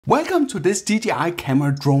Welcome to this DJI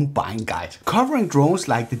camera drone buying guide, covering drones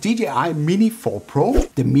like the DJI Mini 4 Pro,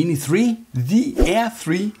 the Mini 3, the Air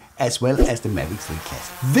 3, as well as the Mavic 3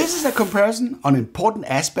 Classic. This is a comparison on important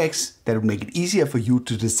aspects that will make it easier for you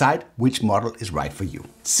to decide which model is right for you.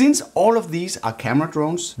 Since all of these are camera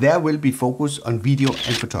drones, there will be focus on video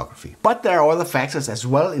and photography. But there are other factors as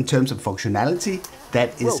well in terms of functionality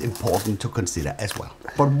that is important to consider as well.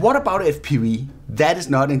 But what about FPV? That is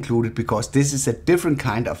not included because this is a different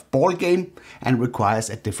kind of ball game and requires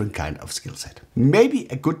a different kind of skill set. Maybe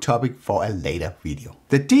a good topic for a later video.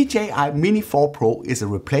 The DJI Mini 4 Pro is a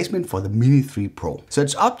replacement for the Mini 3 Pro. So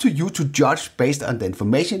it's up to you to judge based on the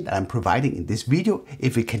information that I'm providing in this video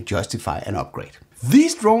if it can justify an upgrade.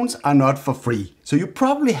 These drones are not for free, so you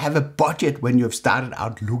probably have a budget when you have started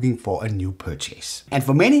out looking for a new purchase. And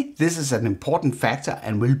for many, this is an important factor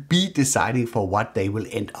and will be deciding for what they will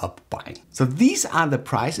end up buying. So these are the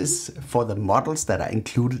prices for the models that are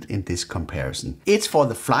included in this comparison. It's for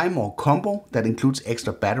the Fly More combo that includes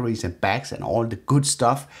extra batteries and bags and all the good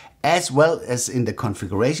stuff, as well as in the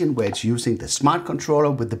configuration where it's using the smart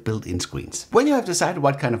controller with the built-in screens. When you have decided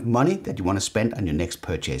what kind of money that you want to spend on your next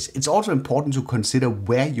purchase, it's also important to consider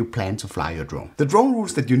where you plan to fly your drone. The drone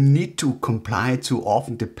rules that you need to comply to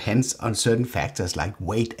often depends on certain factors like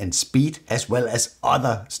weight and speed, as well as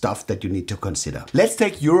other stuff that you need to consider. Let's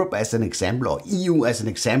take Europe as an example, or EU as an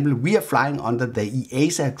example. We are flying under the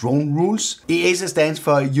EASA drone rules. EASA stands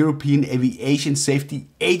for European Aviation Safety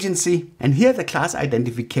Agency, and here the class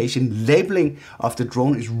identification labeling of the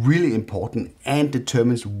drone is really important and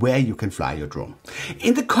determines where you can fly your drone.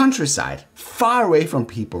 In the countryside, far away from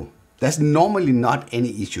people, there's normally not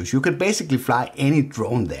any issues. You can basically fly any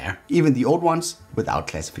drone there, even the old ones, without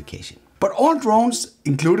classification. But all drones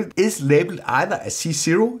included is labeled either a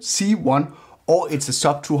C0, C1, or it's a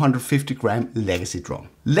sub 250 gram legacy drone.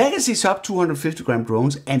 Legacy sub 250 gram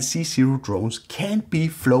drones and C0 drones can be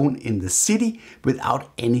flown in the city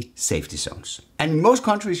without any safety zones. And in most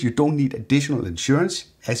countries, you don't need additional insurance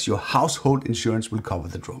as your household insurance will cover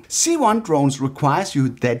the drone. C1 drones requires you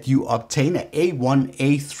that you obtain a A1,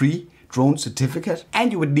 A3 drone certificate,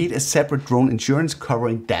 and you would need a separate drone insurance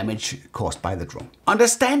covering damage caused by the drone.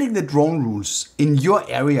 Understanding the drone rules in your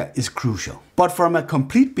area is crucial. But from a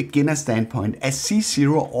complete beginner standpoint, a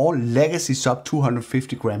C0 or legacy sub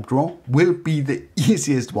 250 gram drone will be the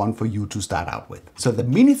easiest one for you to start out with. So the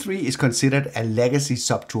Mini 3 is considered a legacy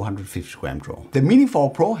sub 250 gram drone. The Mini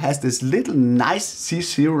 4 Pro has this little nice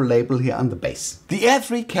C0 label here on the base. The Air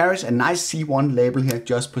 3 carries a nice C1 label here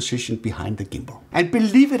just positioned behind the gimbal. And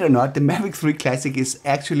believe it or not, the Mavic 3 Classic is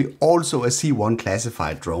actually also a C1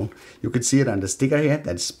 classified drone. You can see it on the sticker here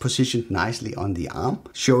that's positioned nicely on the arm,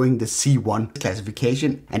 showing the C1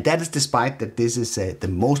 classification, and that is despite that this is the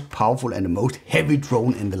most powerful and the most heavy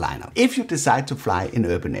drone in the lineup. If you decide to fly in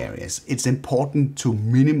urban areas, it's important to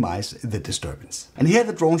minimize the disturbance. And here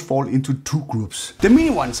the drones fall into two groups. The mini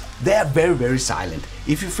ones, they are very silent.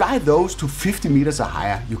 If you fly those to 50 meters or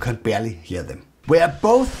higher, you can barely hear them. Where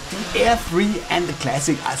both the Air 3 and the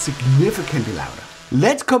Classic are significantly louder.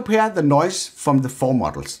 Let's compare the noise from the four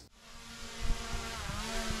models.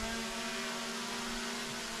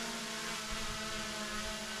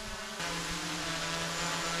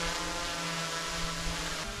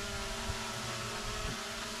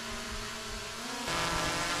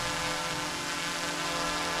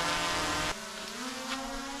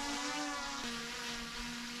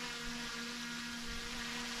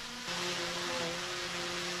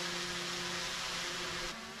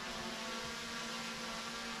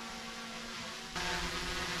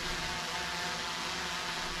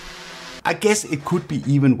 I guess it could be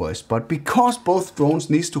even worse, but because both drones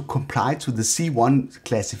need to comply to the C1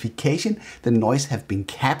 classification, the noise have been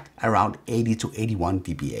capped around 80 to 81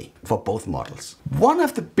 dBA for both models. One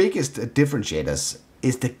of the biggest differentiators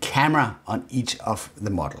is the camera on each of the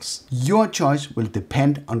models. Your choice will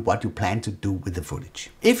depend on what you plan to do with the footage.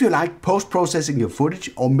 If you like post-processing your footage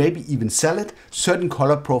or maybe even sell it, certain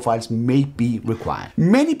color profiles may be required.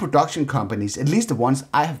 Many production companies, at least the ones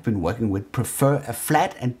I have been working with, prefer a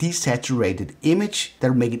flat and desaturated image that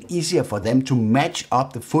will make it easier for them to match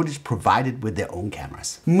up the footage provided with their own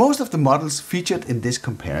cameras. Most of the models featured in this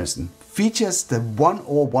comparison features the 1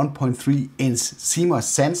 or 1.3 inch CMOS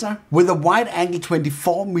sensor with a wide angle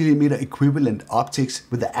 24mm equivalent optics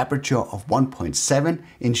with an aperture of 1.7,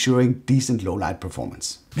 ensuring decent low light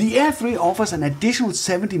performance. The Air 3 offers an additional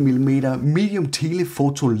 70mm medium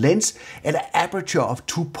telephoto lens at an aperture of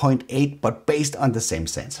 2.8, but based on the same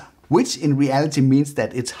sensor, which in reality means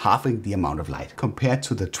that it's halving the amount of light compared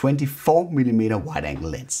to the 24mm wide angle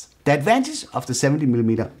lens. The advantage of the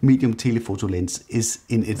 70mm medium telephoto lens is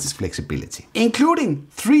in its flexibility, including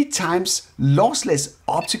 3 times lossless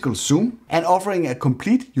optical zoom and offering a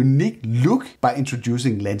complete unique look by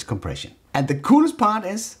introducing lens compression. And the coolest part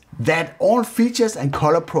is that all features and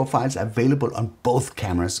color profiles are available on both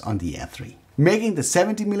cameras on the Air 3, making the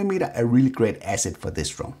 70mm a really great asset for this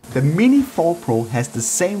drone. The Mini 4 Pro has the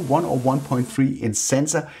same 1 or 1.3 inch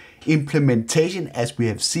sensor implementation as we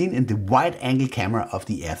have seen in the wide-angle camera of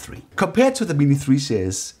the Air 3. Compared to the Mini 3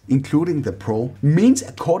 series, including the Pro, means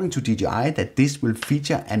according to DJI that this will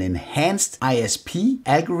feature an enhanced ISP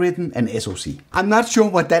algorithm and SoC. I'm not sure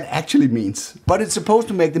what that actually means, but it's supposed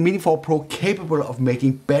to make the Mini 4 Pro capable of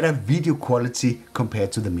making better video quality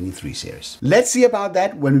compared to the Mini 3 series. Let's see about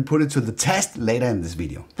that when we put it to the test later in this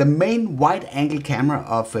video. The main wide-angle camera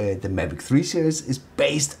of the Mavic 3 series is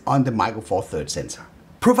based on the Micro Four Thirds sensor,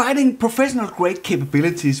 providing professional-grade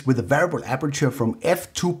capabilities with a variable aperture from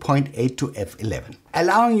f2.8 to f11,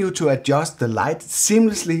 allowing you to adjust the light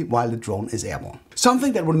seamlessly while the drone is airborne.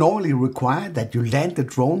 Something that would normally require that you land the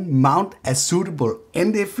drone, mount a suitable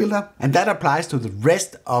ND filter, and that applies to the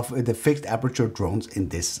rest of the fixed aperture drones in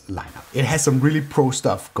this lineup. It has some really pro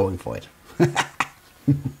stuff going for it.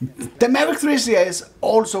 The Mavic 3 series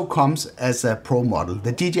also comes as a Pro model,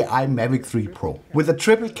 the DJI Mavic 3 Pro, with a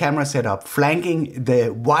triple camera setup flanking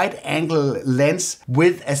the wide angle lens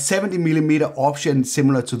with a 70mm option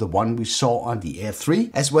similar to the one we saw on the Air 3,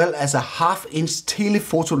 as well as a 1/2 inch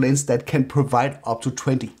telephoto lens that can provide up to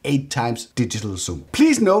 28 times digital zoom.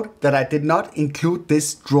 Please note that I did not include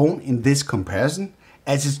this drone in this comparison,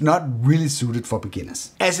 as it's not really suited for beginners,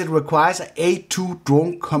 as it requires an A2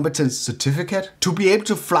 drone competence certificate to be able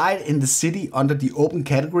to fly it in the city under the open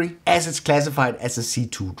category, as it's classified as a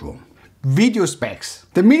C2 drone. Video specs.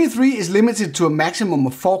 The Mini 3 is limited to a maximum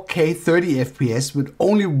of 4K 30 FPS with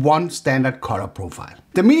only one standard color profile.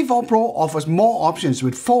 The Mini 4 Pro offers more options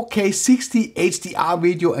with 4K 60 HDR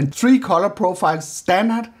video and 3 color profiles: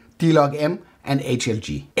 standard, D-Log-M, and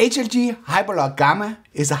HLG. HLG Hyperlog Gamma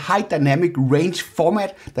is a high dynamic range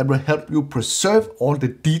format that will help you preserve all the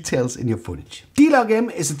details in your footage.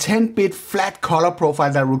 D-Log-M is a 10-bit flat color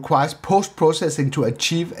profile that requires post-processing to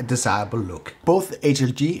achieve a desirable look. Both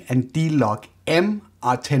HLG and D-Log-M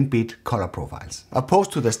are 10-bit color profiles,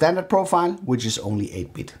 opposed to the standard profile, which is only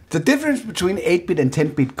 8-bit. The difference between 8-bit and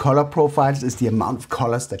 10-bit color profiles is the amount of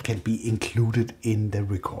colors that can be included in the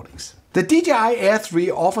recordings. The DJI Air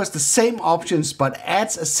 3 offers the same options but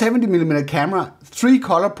adds a 70mm camera, 3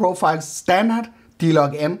 color profiles: standard,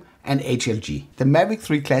 D-Log-M, and HLG. The Mavic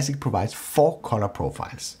 3 Classic provides 4 color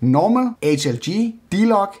profiles: normal, HLG,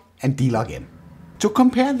 D-Log, and D-Log-M. To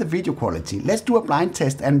compare the video quality, let's do a blind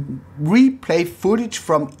test and replay footage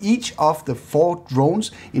from each of the 4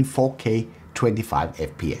 drones in 4K 25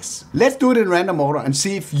 FPS. Let's do it in random order and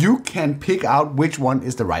see if you can pick out which one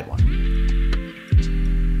is the right one.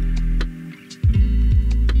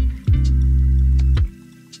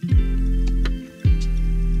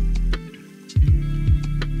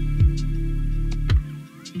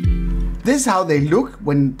 This is how they look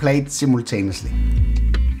when played simultaneously.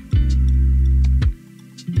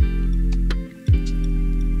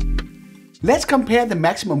 Let's compare the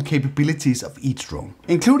maximum capabilities of each drone,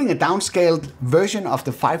 including a downscaled version of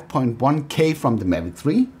the 5.1K from the Mavic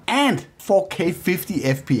 3 and 4K 50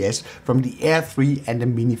 FPS from the Air 3 and the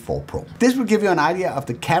Mini 4 Pro. This will give you an idea of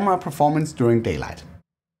the camera performance during daylight.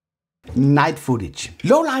 Night footage.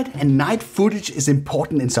 Low light and night footage is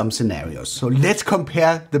important in some scenarios, so let's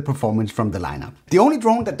compare the performance from the lineup. The only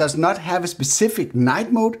drone that does not have a specific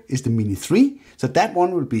night mode is the Mini 3, so that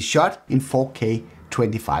one will be shot in 4K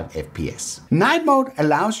 25 FPS. Night mode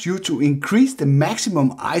allows you to increase the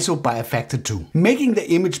maximum ISO by a factor 2, making the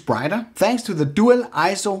image brighter thanks to the dual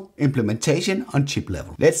ISO implementation on chip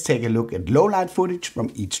level. Let's take a look at low light footage from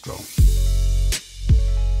each drone.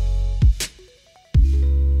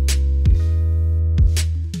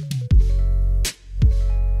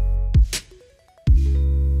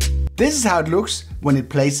 This is how it looks when it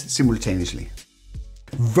plays simultaneously.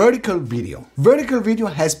 Vertical video. Vertical video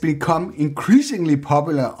has become increasingly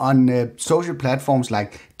popular on social platforms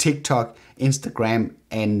like TikTok, Instagram,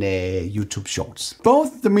 and YouTube Shorts.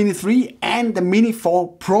 Both the Mini 3 and the Mini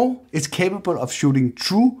 4 Pro is capable of shooting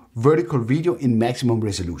true vertical video in maximum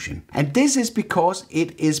resolution. And this is because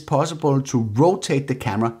it is possible to rotate the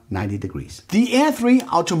camera 90 degrees. The Air 3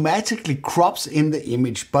 automatically crops in the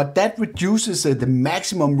image, but that reduces the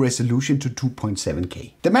maximum resolution to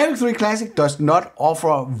 2.7K. The Mavic 3 Classic does not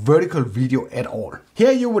offer vertical video at all.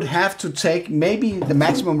 Here you would have to take maybe the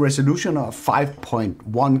maximum resolution of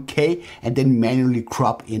 5.1K and then manually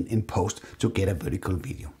crop in post to get a vertical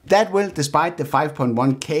video. That will, despite the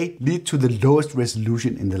 5.1K, lead to the lowest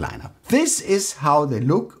resolution in the lineup. This is how they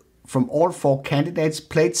look from all 4 candidates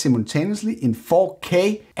played simultaneously in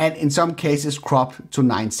 4K and in some cases cropped to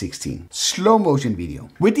 916. Slow motion video.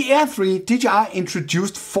 With the Air 3, DJI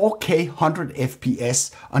introduced 4K 100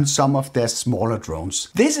 FPS on some of their smaller drones.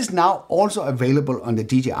 This is now also available on the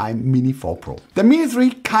DJI Mini 4 Pro. The Mini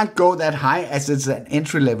 3 can't go that high as it's an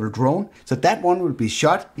entry-level drone, so that one will be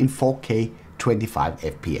shot in 4K 25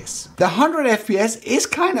 FPS. The 100 FPS is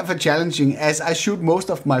kind of a challenging as I shoot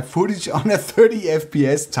most of my footage on a 30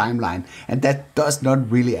 FPS timeline and that does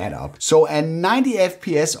not really add up. So a 90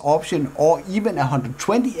 FPS option or even a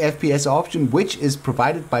 120 FPS option, which is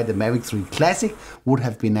provided by the Mavic 3 Classic, would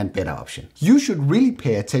have been a better option. You should really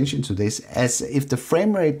pay attention to this, as if the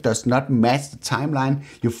frame rate does not match the timeline,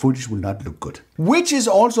 your footage will not look good. Which is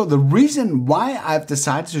also the reason why I've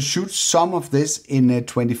decided to shoot some of this in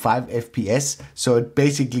 25 FPS, so it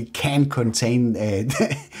basically can contain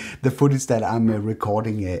the footage that I'm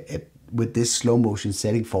recording with this slow motion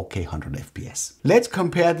setting 4K 100 FPS. Let's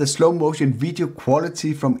compare the slow motion video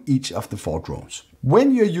quality from each of the 4 drones.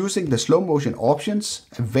 When you're using the slow motion options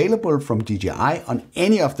available from DJI on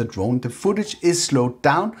any of the drone, the footage is slowed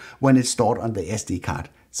down when it's stored on the SD card.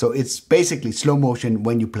 So it's basically slow motion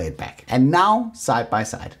when you play it back. And now side by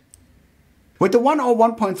side. With the 1 or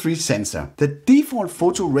 1.3 sensor, the default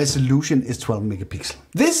photo resolution is 12 megapixels.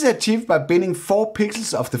 This is achieved by binning 4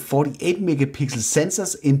 pixels of the 48 megapixel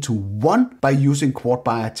sensors into one by using quad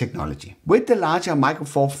buyer technology. With the larger Micro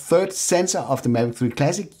Four Thirds sensor of the Mavic 3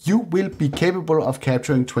 Classic, you will be capable of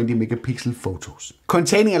capturing 20 megapixel photos.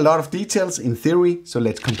 Containing a lot of details in theory, so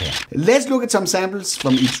let's compare. Let's look at some samples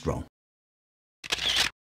from each drone.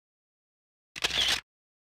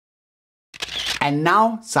 And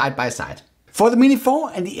now side by side. For the Mini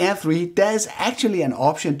 4 and the Air 3, there is actually an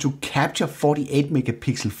option to capture 48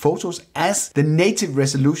 megapixel photos, as the native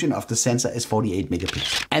resolution of the sensor is 48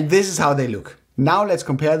 megapixels. And this is how they look. Now let's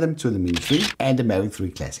compare them to the Mini 3 and the Mavic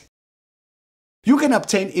 3 Classic. You can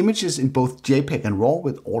obtain images in both JPEG and RAW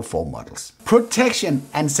with all 4 models. Protection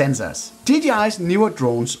and sensors. DJI's newer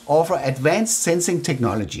drones offer advanced sensing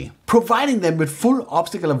technology, providing them with full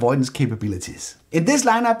obstacle avoidance capabilities. In this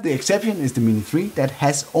lineup, the exception is the Mini 3 that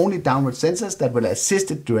has only downward sensors that will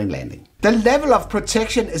assist it during landing. The level of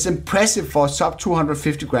protection is impressive for a sub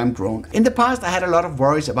 250 gram drone. In the past, I had a lot of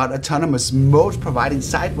worries about autonomous modes providing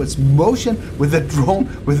sideways motion with a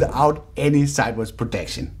drone without any sideways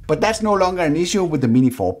protection. But that's no longer an issue with the Mini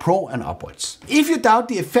 4 Pro and upwards. If you doubt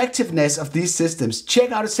the effectiveness of these systems,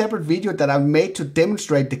 check out a separate video that I've made to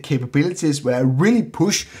demonstrate the capabilities where I really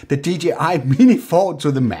push the DJI Mini 4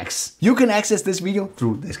 to the max. You can access this video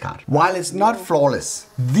through this card. While it's not flawless,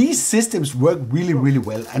 these systems work really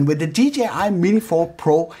well, and with the DJI Mini 4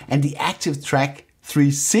 Pro and the Active Track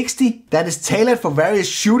 360 that is tailored for various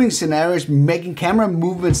shooting scenarios, making camera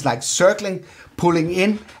movements like circling, pulling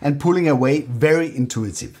in and pulling away very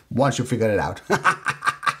intuitive once you figured it out.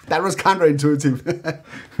 That was counterintuitive.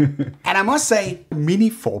 And I must say, Mini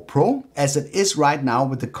 4 Pro, as it is right now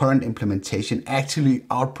with the current implementation, actually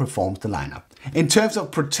outperforms the lineup in terms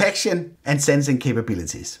of protection and sensing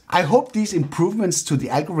capabilities. I hope these improvements to the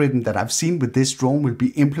algorithm that I've seen with this drone will be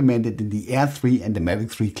implemented in the Air 3 and the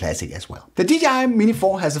Mavic 3 Classic as well. The DJI Mini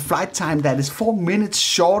 4 has a flight time that is 4 minutes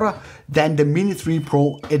shorter than the Mini 3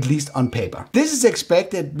 Pro, at least on paper. This is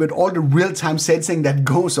expected with all the real-time sensing that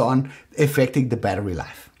goes on affecting the battery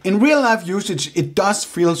life. In real life usage, it does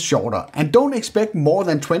feel shorter, and don't expect more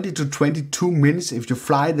than 20 to 22 minutes if you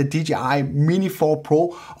fly the DJI Mini 4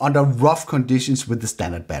 Pro under rough conditions with the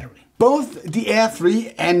standard battery. Both the Air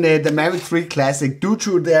 3 and the Mavic 3 Classic, due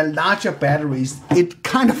to their larger batteries, it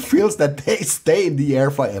kind of feels that they stay in the air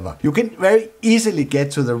forever. You can very easily get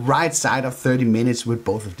to the right side of 30 minutes with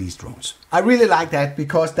both of these drones. I really like that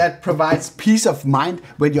because that provides peace of mind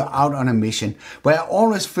when you're out on a mission, where I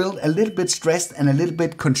always feel a little bit stressed and a little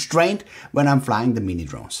bit constrained when I'm flying the mini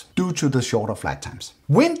drones due to the shorter flight times.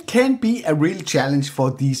 Wind can be a real challenge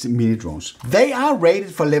for these mini drones. They are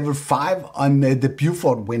rated for level 5 on the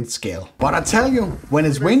Beaufort wind scale. But I tell you, when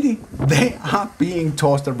it's windy, they are being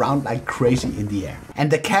tossed around like crazy in the air.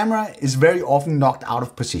 And the camera is very often knocked out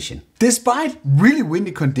of position. Despite really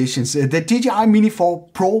windy conditions, the DJI Mini 4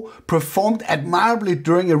 Pro performed admirably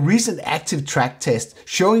during a recent active track test,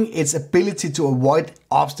 showing its ability to avoid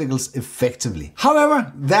obstacles effectively.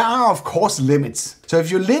 However, there are of course limits. So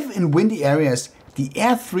if you live in windy areas, the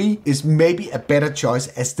Air 3 is maybe a better choice,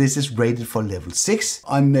 as this is rated for level 6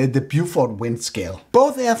 on the Beaufort wind scale.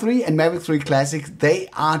 Both Air 3 and Mavic 3 Classic, they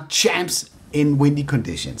are champs in windy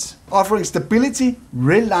conditions, offering stability,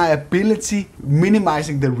 reliability,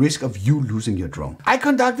 minimizing the risk of you losing your drone. I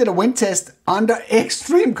conducted a wind test under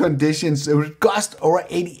extreme conditions with gust over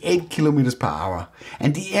 88 kilometers per hour,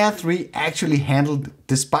 and the Air 3 actually handled,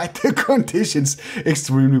 despite the conditions,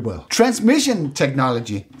 extremely well. Transmission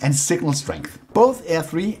technology and signal strength. Both Air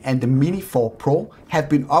 3 and the Mini 4 Pro have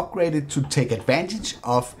been upgraded to take advantage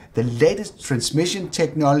of the latest transmission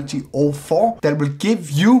technology 04 that will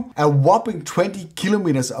give you a whopping 20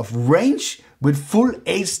 kilometers of range with full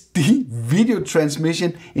HD video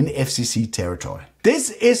transmission in FCC territory.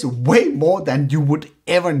 This is way more than you would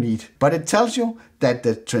ever need, but it tells you that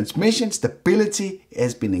the transmission stability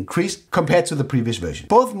has been increased compared to the previous version.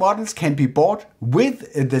 Both models can be bought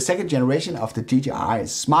with the second generation of the DJI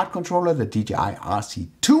smart controller, the DJI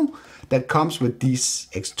RC2, that comes with these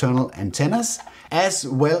external antennas, as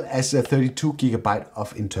well as a 32 GB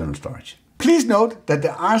of internal storage. Please note that the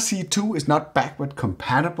RC2 is not backward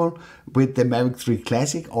compatible with the Mavic 3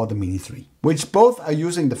 Classic or the Mini 3, which both are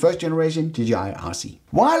using the first generation DJI RC.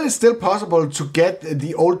 While it's still possible to get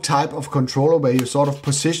the old type of controller where you sort of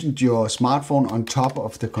positioned your smartphone on top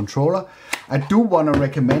of the controller, I do want to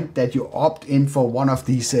recommend that you opt in for one of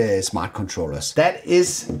these smart controllers. That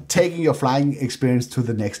is taking your flying experience to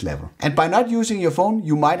the next level. And by not using your phone,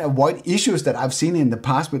 you might avoid issues that I've seen in the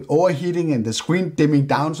past with overheating and the screen dimming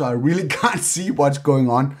down, so I really can't see what's going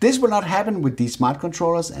on. This will not happen with these smart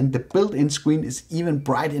controllers, and the built-in screen is even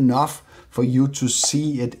bright enough for you to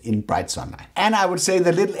see it in bright sunlight. And I would say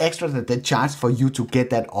the little extra that they charge for you to get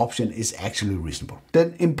that option is actually reasonable.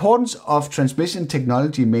 The importance of transmission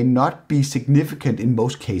technology may not be significant in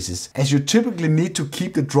most cases, as you typically need to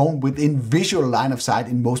keep the drone within visual line of sight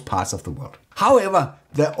in most parts of the world. However,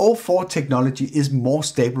 the 04 technology is more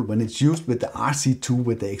stable when it's used with the RC2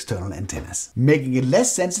 with the external antennas, making it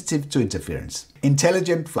less sensitive to interference.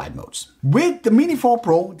 Intelligent flight modes. With the Mini 4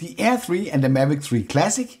 Pro, the Air 3 and the Mavic 3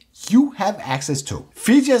 Classic, you have access to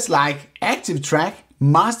features like active track,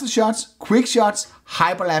 master shots, quick shots,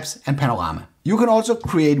 hyperlapse, and panorama. You can also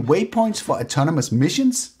create waypoints for autonomous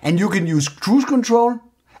missions, and you can use cruise control,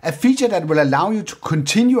 a feature that will allow you to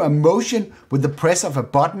continue a motion with the press of a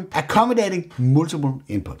button, accommodating multiple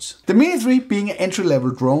inputs. The Mini 3, being an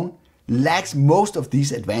entry-level drone, lacks most of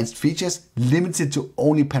these advanced features, limited to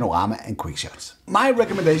only panorama and quick shots. My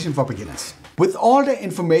recommendation for beginners. With all the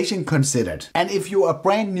information considered, and if you are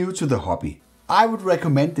brand new to the hobby, I would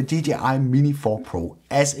recommend the DJI Mini 4 Pro,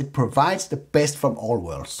 as it provides the best from all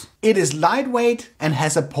worlds. It is lightweight and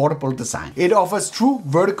has a portable design. It offers true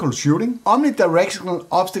vertical shooting, omnidirectional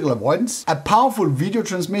obstacle avoidance, a powerful video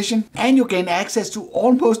transmission, and you gain access to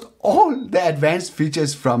almost all the advanced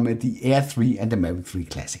features from the Air 3 and the Mavic 3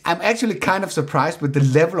 Classic. I'm actually kind of surprised with the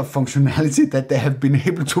level of functionality that they have been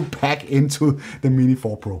able to pack into the Mini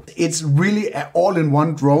 4 Pro. It's really an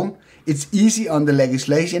all-in-one drone. It's easy on the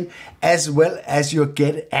legislation, as well as you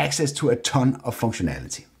get access to a ton of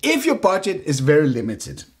functionality. If your budget is very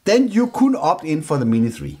limited, then you could opt in for the Mini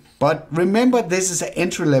 3. But remember, this is an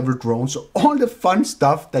entry-level drone, so all the fun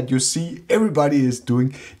stuff that you see everybody is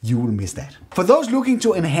doing, you will miss that. For those looking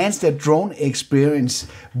to enhance their drone experience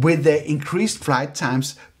with the increased flight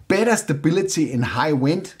times, better stability in high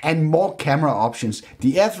wind, and more camera options,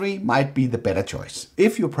 the Air 3 might be the better choice.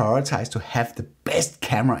 If you prioritize to have the best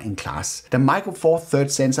camera in class, the Micro Four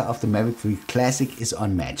Third sensor of the Mavic 3 Classic is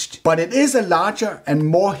unmatched. But it is a larger and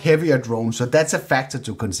more heavier drone, so that's a factor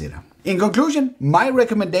to consider. In conclusion, my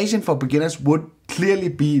recommendation for beginners would clearly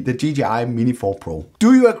be the DJI Mini 4 Pro.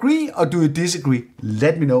 Do you agree or do you disagree?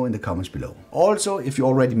 Let me know in the comments below. Also, if you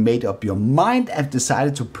already made up your mind and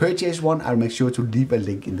decided to purchase one, I'll make sure to leave a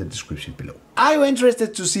link in the description below. Are you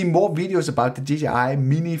interested to see more videos about the DJI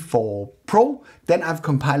Mini 4 Pro? Then I've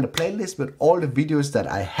compiled a playlist with all the videos that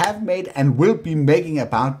I have made and will be making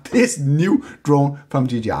about this new drone from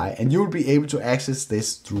DJI, and you'll be able to access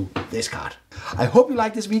this through this card. I hope you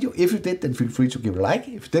liked this video. If you did, then feel free to give it a like.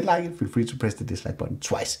 If you didn't like it, feel free to press the dislike button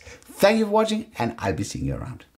twice. Thank you for watching, and I'll be seeing you around.